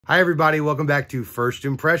Hi everybody, welcome back to First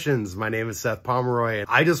Impressions. My name is Seth Pomeroy and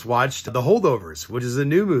I just watched The Holdovers, which is a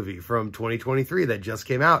new movie from 2023 that just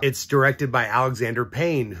came out. It's directed by Alexander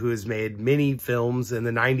Payne, who has made many films. In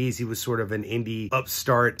the 90s, he was sort of an indie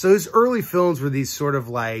upstart. So his early films were these sort of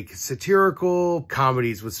like satirical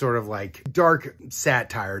comedies with sort of like dark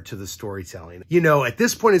satire to the storytelling. You know, at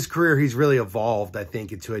this point in his career, he's really evolved, I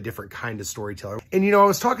think, into a different kind of storyteller. And you know, I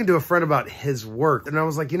was talking to a friend about his work and I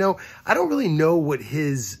was like, you know, I don't really know what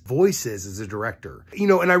his voice is as a director. You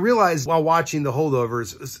know, and I realized while watching The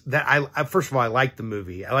Holdovers that I first of all, I liked the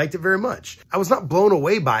movie. I liked it very much. I was not blown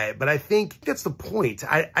away by it, but I think that's the point.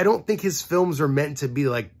 I don't think his films are meant to be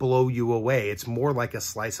like blow you away. It's more like a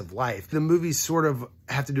slice of life. The movies sort of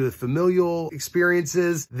have to do with familial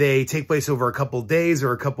experiences. They take place over a couple days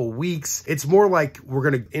or a couple weeks. It's more like we're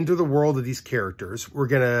going to enter the world of these characters. We're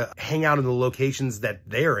going to hang out in the locations that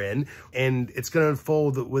they're in, and it's going to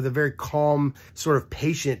unfold with a very calm, sort of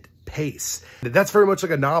patient pace. That's very much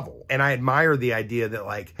like a novel. And I admire the idea that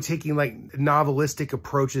like taking like novelistic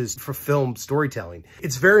approaches for film storytelling.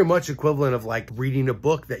 It's very much equivalent of like reading a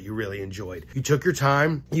book that you really enjoyed. You took your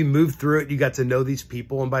time, you moved through it, you got to know these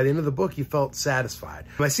people, and by the end of the book, you felt satisfied.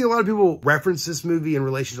 I see a lot of people reference this movie in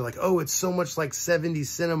relation to like, oh, it's so much like 70s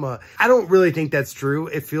cinema. I don't really think that's true.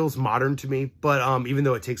 It feels modern to me, but even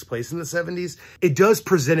though it takes place in the 70s, it does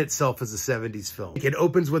present itself as a 70s film. It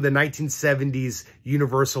opens with a 1970s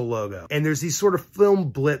Universal logo. And there's these sort of film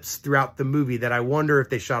blips throughout the movie that I wonder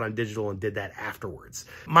if they shot on digital and did that afterwards.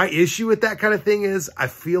 My issue with that kind of thing is I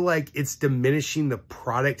feel like it's diminishing the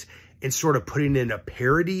product and sort of putting it in a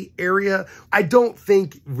parody area. I don't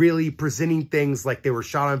think really presenting things like they were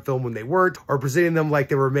shot on film when they weren't, or presenting them like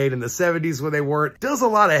they were made in the 70s when they weren't, does a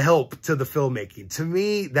lot of help to the filmmaking. To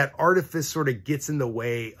me, that artifice sort of gets in the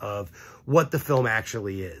way of what the film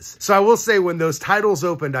actually is. So I will say when those titles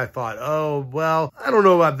opened, I thought, oh, well, I don't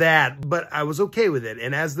know about that, but I was okay with it.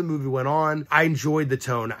 And as the movie went on, I enjoyed the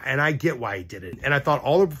tone and I get why he did it. And I thought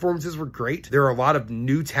all the performances were great. There are a lot of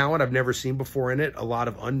new talent I've never seen before in it, a lot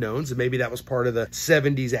of unknowns. And maybe that was part of the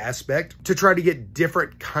 70s aspect to try to get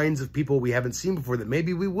different kinds of people we haven't seen before that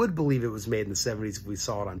maybe we would believe it was made in the 70s if we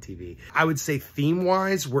saw it on TV. I would say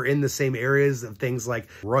theme-wise, we're in the same areas of things like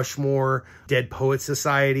Rushmore, Dead Poets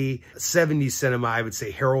Society, 70s cinema, I would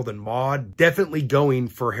say Harold and Maude. Definitely going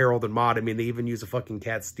for Harold and Maude. I mean, they even use a fucking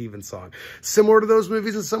Cat Stevens song. Similar to those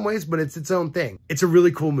movies in some ways, but it's its own thing. It's a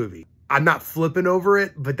really cool movie. I'm not flipping over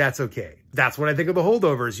it, but that's okay. That's what I think of The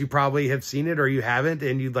Holdovers. You probably have seen it or you haven't,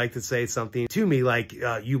 and you'd like to say something to me like,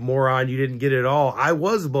 you moron, you didn't get it all. I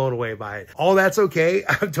was blown away by it. All that's okay.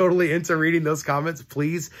 I'm totally into reading those comments.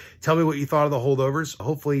 Please tell me what you thought of The Holdovers.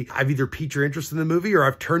 Hopefully I've either piqued your interest in the movie or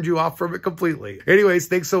I've turned you off from it completely. Anyways,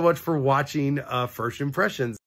 thanks so much for watching First Impressions.